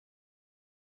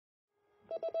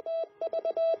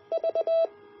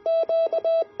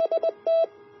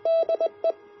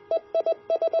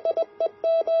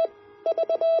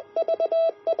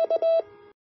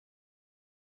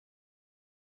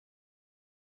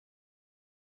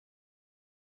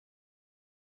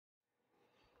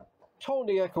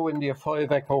Tony Echo India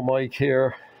 5 Echo Mike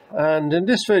here, and in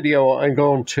this video I'm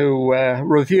going to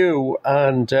review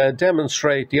and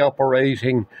demonstrate the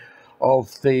operating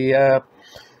of the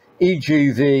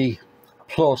EGV+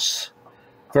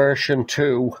 version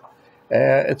 2.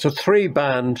 It's a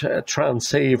 3-band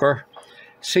transceiver,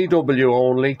 CW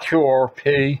only,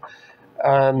 QRP,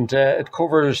 and it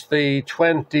covers the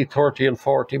 20, 30 and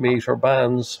 40 meter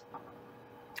bands.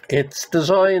 It's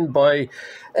designed by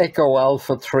Echo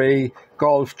Alpha 3,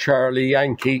 Golf Charlie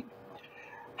Yankee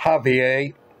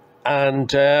Javier,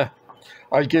 and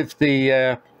I'll give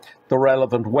the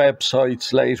relevant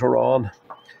websites later on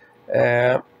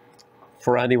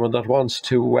for anyone that wants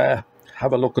to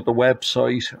have a look at the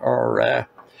website or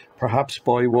perhaps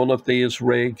buy one of these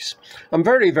rigs. I'm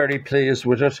very, very pleased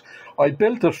with it. I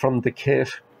built it from the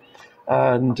kit,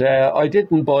 and I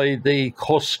didn't buy the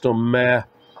custom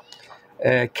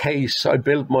case. I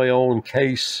built my own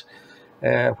case,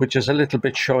 which is a little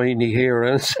bit shiny here,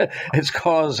 and it's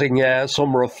causing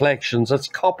some reflections. It's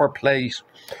copper plate,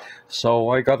 so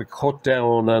I got it cut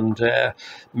down and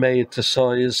made to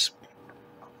size.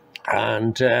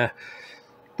 And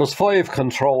there's 5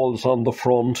 controls on the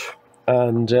front,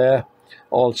 and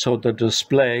also the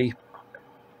display.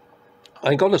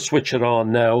 I'm going to switch it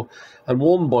on now, and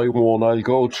one by one I'll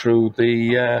go through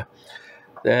the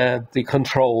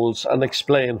controls and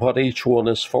explain what each one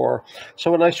is for.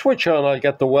 So when I switch on, I'll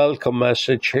get the welcome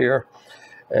message here,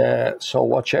 so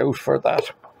watch out for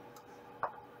that.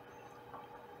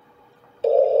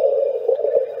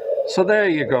 So there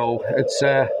you go,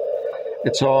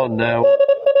 it's on now.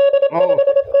 Oh.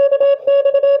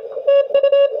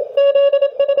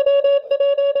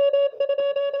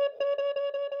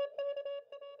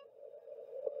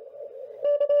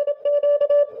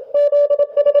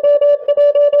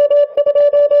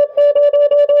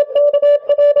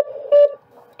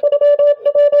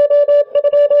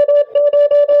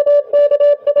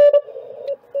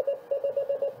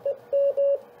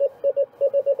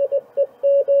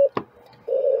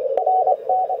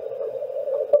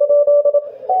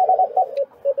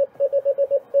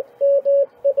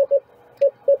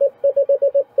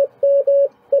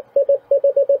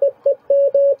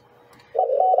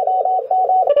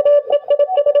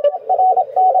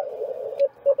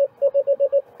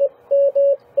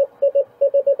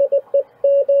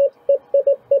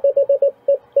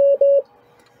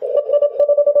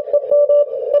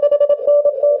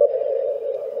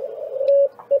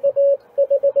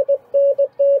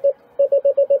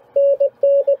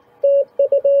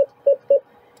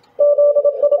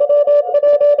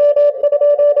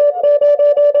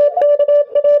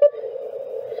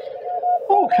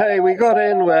 Okay, we got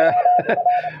in where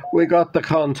we got the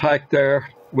contact there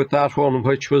with that one,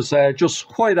 which was just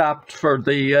quite apt for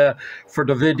the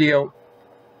video.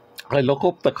 I look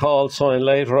up the call sign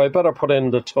later. I better put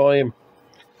in the time.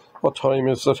 What time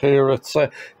is it here? It's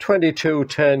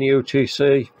 22:10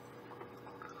 UTC.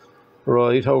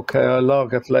 Right. Okay, I'll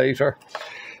log it later.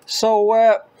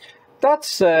 So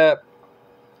that's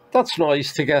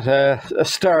nice to get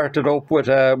started up with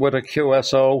a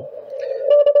QSO.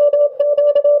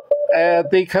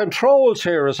 The controls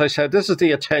here, as I said, this is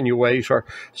the attenuator.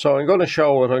 So I'm going to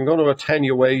show it. I'm going to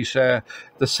attenuate the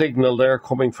signal there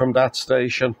coming from that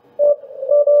station.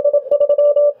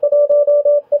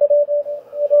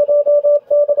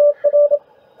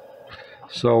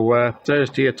 So there's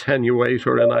the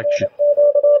attenuator in action.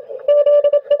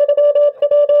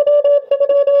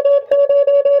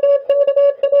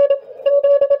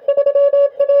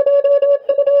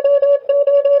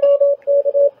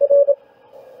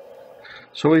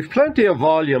 So we've plenty of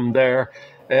volume there.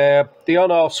 The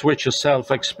on-off switch is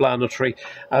self-explanatory,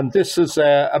 and this is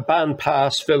a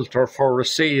bandpass filter for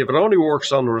receive. It only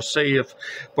works on receive,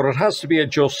 but it has to be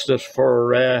adjusted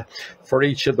for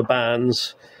each of the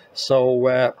bands.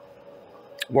 So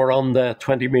we're on the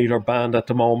 20 meter band at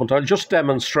the moment. I'll just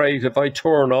demonstrate if I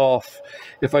turn off,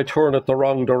 if I turn it the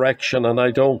wrong direction and I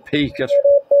don't peak it.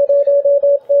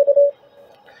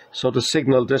 So the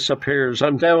signal disappears.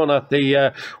 I'm down at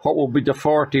the what will be the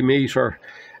 40 meter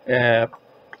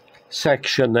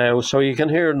section now, so you can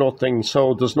hear nothing.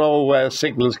 So there's no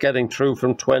signals getting through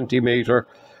from 20 meter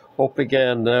up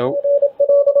again now.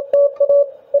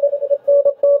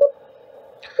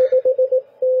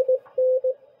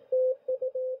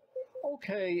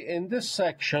 Okay, in this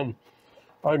section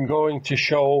I'm going to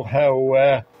show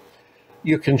how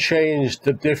you can change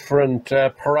the different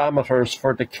parameters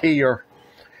for the keyer.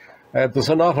 There's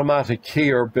an automatic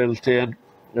keyer built in.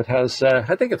 It has,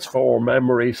 I think it's 4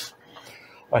 memories.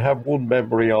 I have one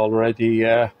memory already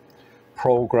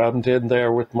programmed in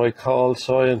there with my call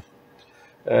sign.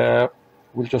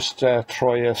 We'll just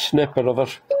try a snippet of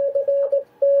it.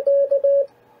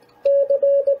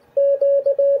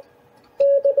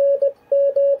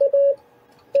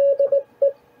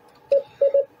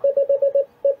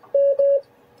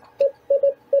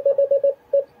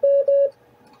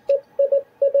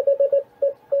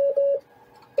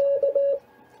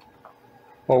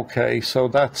 Okay, so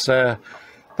that's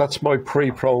my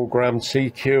pre-programmed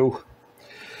CQ.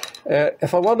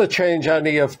 If I want to change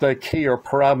any of the keyer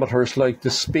parameters like the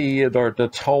speed or the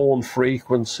tone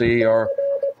frequency, or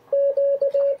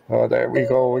oh, there we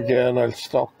go again, I'll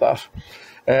stop that.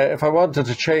 If I wanted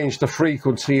to change the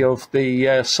frequency of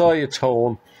the side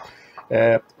tone,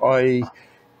 I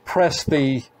press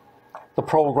the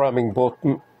programming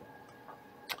button.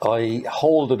 I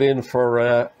hold it in for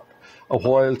a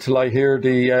while till I hear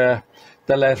the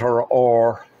letter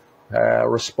R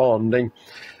responding,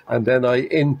 and then I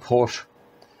input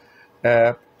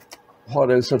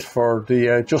what is it for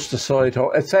the just the side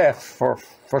tone. It's F for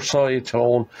side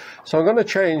tone. So I'm going to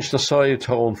change the side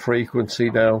tone frequency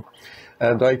now,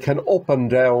 and I can up and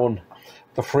down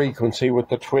the frequency with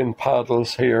the twin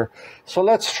paddles here. So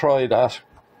let's try that.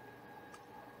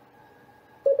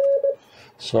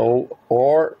 So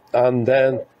R, and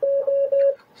then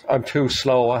I'm too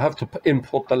slow. I have to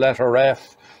input the letter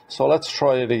F. So let's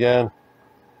try it again.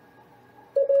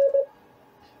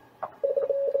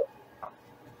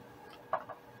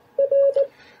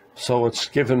 So it's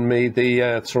given me the,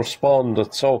 it's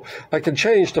responded. So I can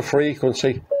change the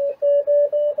frequency.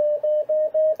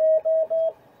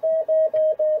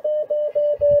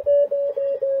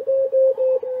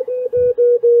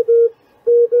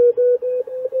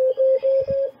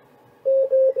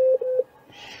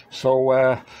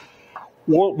 So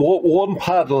one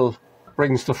paddle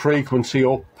brings the frequency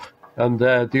up, and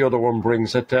the other one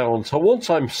brings it down. So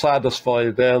once I'm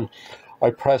satisfied, then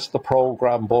I press the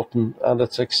program button and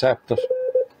it's accepted.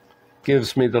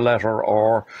 Gives me the letter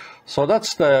R. So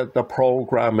that's the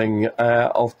programming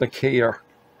of the keyer.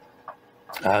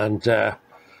 And I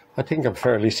think I'm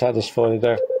fairly satisfied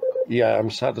there. Yeah,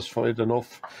 I'm satisfied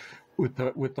enough with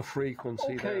the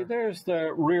frequency. Okay, there's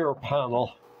the rear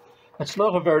panel. It's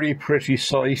not a very pretty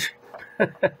sight.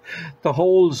 The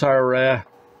holes are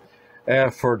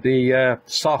for the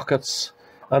sockets,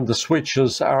 and the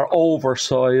switches are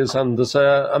oversized, and there's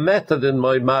a method in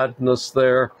my madness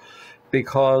there,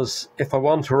 because if I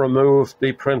want to remove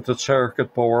the printed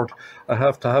circuit board, I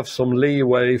have to have some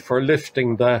leeway for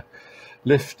lifting the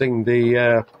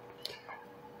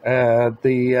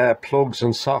plugs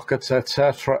and sockets,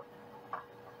 etc.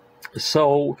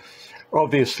 So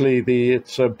obviously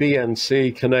it's a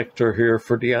BNC connector here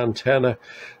for the antenna.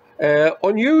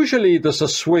 Unusually there's a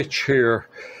switch here.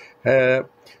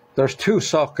 There's 2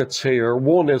 sockets here.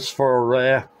 One is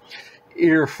for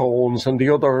earphones and the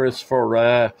other is for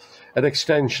an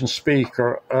extension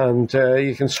speaker, and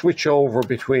you can switch over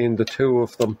between the 2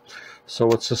 of them.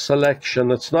 So it's a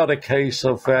selection. It's not a case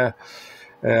of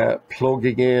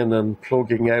plugging in and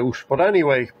plugging out. But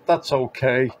anyway, that's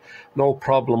okay. No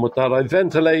problem with that. I have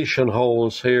ventilation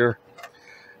holes here,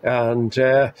 and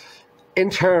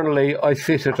internally I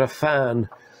fitted a fan.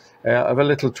 I have a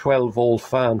little 12-volt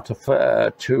fan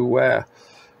to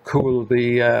cool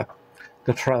the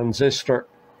transistor,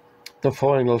 the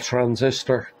final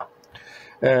transistor.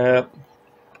 The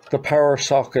power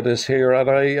socket is here, and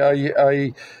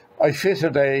I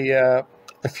fitted a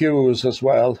fuse as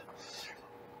well.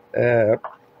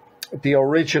 The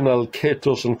original kit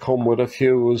doesn't come with a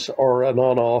fuse or an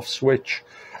on-off switch,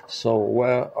 so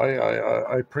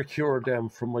I procured them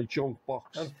from my junk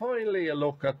box. And finally, a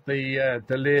look at the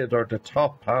lid, or the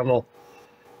top panel.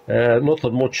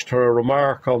 Nothing much to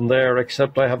remark on there,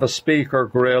 except I have a speaker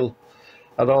grill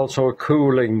and also a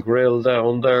cooling grill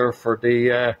down there for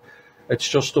the it's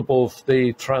just above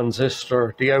the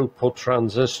transistor, the output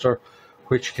transistor,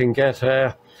 which can get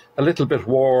a little bit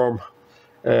warm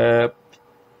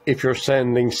if you're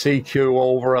sending CQ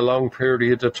over a long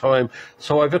period of time.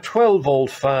 So I have a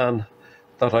 12-volt fan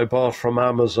that I bought from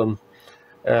Amazon,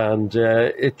 and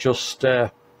it just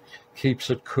keeps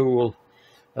it cool.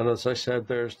 And as I said,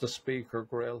 there's the speaker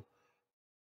grill.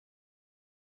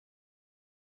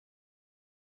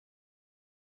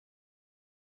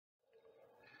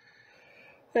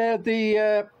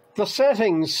 The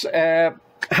settings,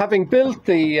 having built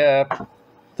the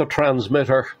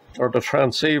transmitter, or the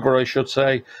transceiver I should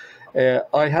say,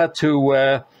 I had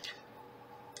to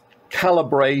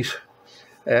calibrate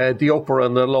the upper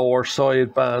and the lower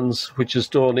side bands, which is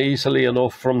done easily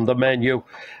enough from the menu.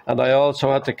 And I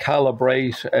also had to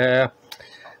calibrate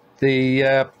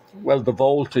the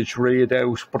voltage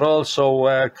readout, but also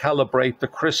calibrate the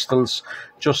crystals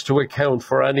just to account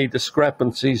for any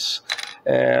discrepancies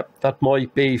that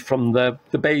might be from the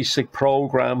basic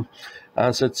program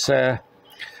as it's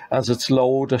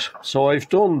loaded. So I've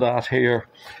done that here.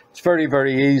 It's very,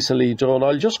 very easily done.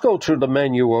 I'll just go through the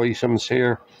menu items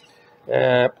here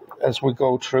as we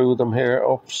go through them here.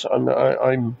 Oops,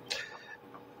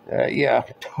 yeah,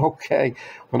 okay.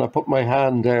 When I put my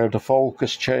hand there, the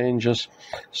focus changes.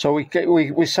 So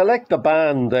we select the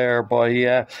band there by,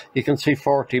 you can see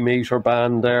 40-meter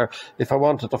band there. If I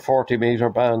wanted the 40-meter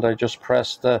band, I just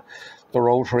press the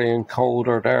rotary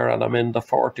encoder there and I'm in the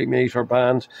 40-meter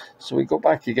band. So we go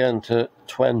back again to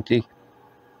 20.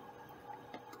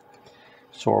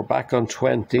 So we're back on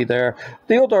 20 there.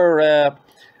 The other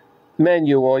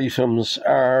menu items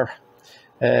are,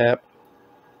 well,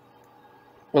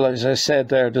 as I said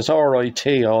there's RIT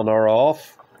on or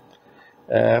off.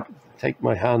 Take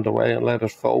my hand away and let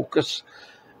it focus.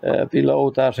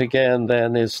 Below that again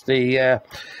then is the,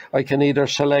 I can either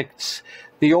select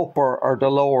the upper or the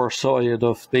lower side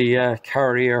of the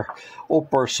carrier,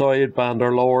 upper sideband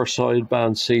or lower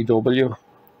sideband CW.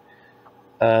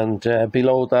 And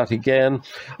below that again,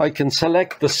 I can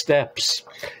select the steps.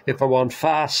 If I want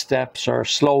fast steps or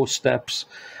slow steps,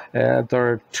 there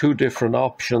are two different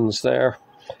options there.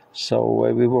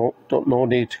 So we no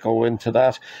need to go into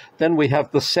that. Then we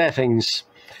have the settings,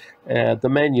 the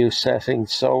menu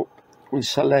settings. So we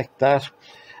select that.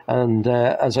 And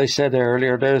as I said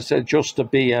earlier, there's just a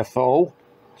BFO.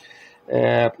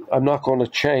 I'm not going to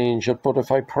change it, but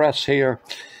if I press here,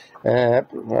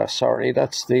 sorry,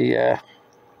 that's the,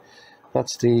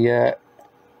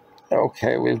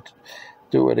 okay, we'll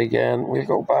do it again. We'll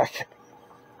go back.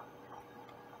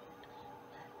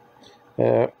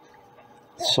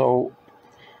 So,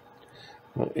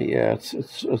 yeah,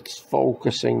 it's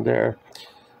focusing there.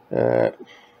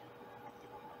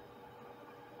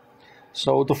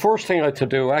 So the first thing I had to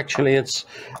do, actually, it's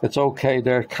okay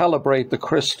there, calibrate the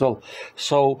crystal.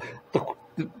 So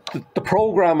the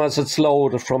program as it's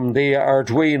loaded from the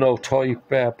Arduino type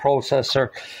processor,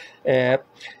 it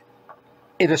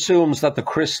assumes that the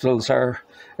crystals are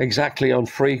exactly on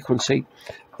frequency,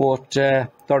 but they're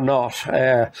not.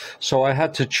 So I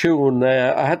had to tune,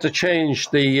 I had to change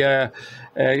the,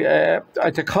 I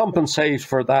had to compensate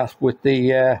for that with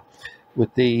the,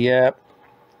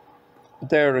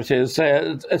 there it is.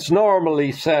 It's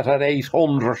normally set at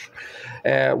 800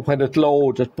 when it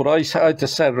loaded, but I had to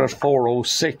set it at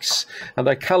 406, and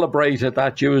I calibrated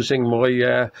that using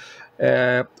my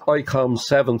ICOM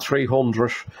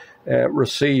 7300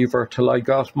 receiver till I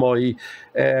got my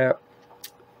the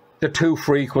two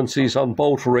frequencies on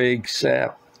both rigs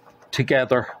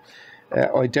together,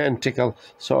 identical.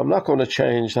 So I'm not going to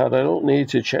change that. I don't need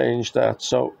to change that.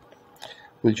 So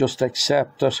we'll just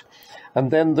accept it.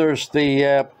 And then there's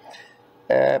the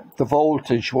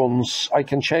voltage ones. I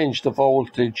can change the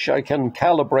voltage. I can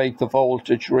calibrate the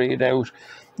voltage readout.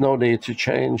 No need to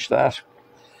change that.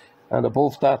 And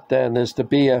above that then is the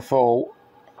BFO.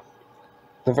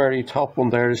 The very top one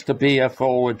there is the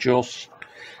BFO adjust.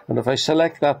 And if I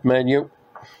select that menu,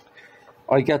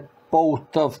 I get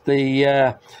both of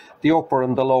the upper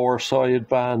and the lower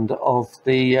sideband of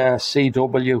the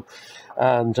CW.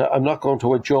 And I'm not going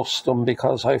to adjust them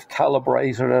because I've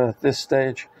calibrated it at this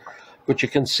stage. But you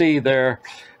can see there,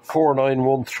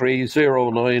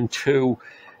 4913092.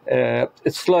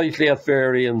 It's slightly at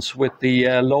variance with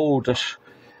the loaded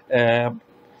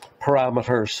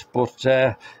parameters, but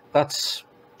that's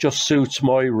just suits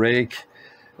my rig.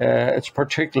 It's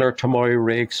particular to my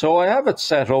rig. So I have it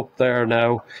set up there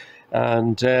now,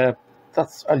 and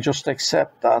that's, I'll just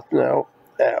accept that now.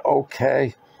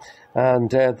 Okay. And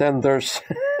then there's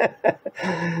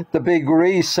the big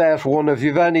reset one. If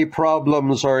you've any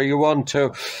problems or you want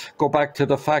to go back to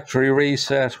the factory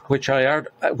reset, which I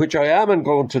am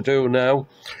going to do now,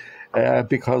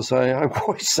 because I'm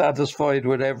quite satisfied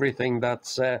with everything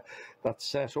that's set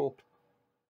up.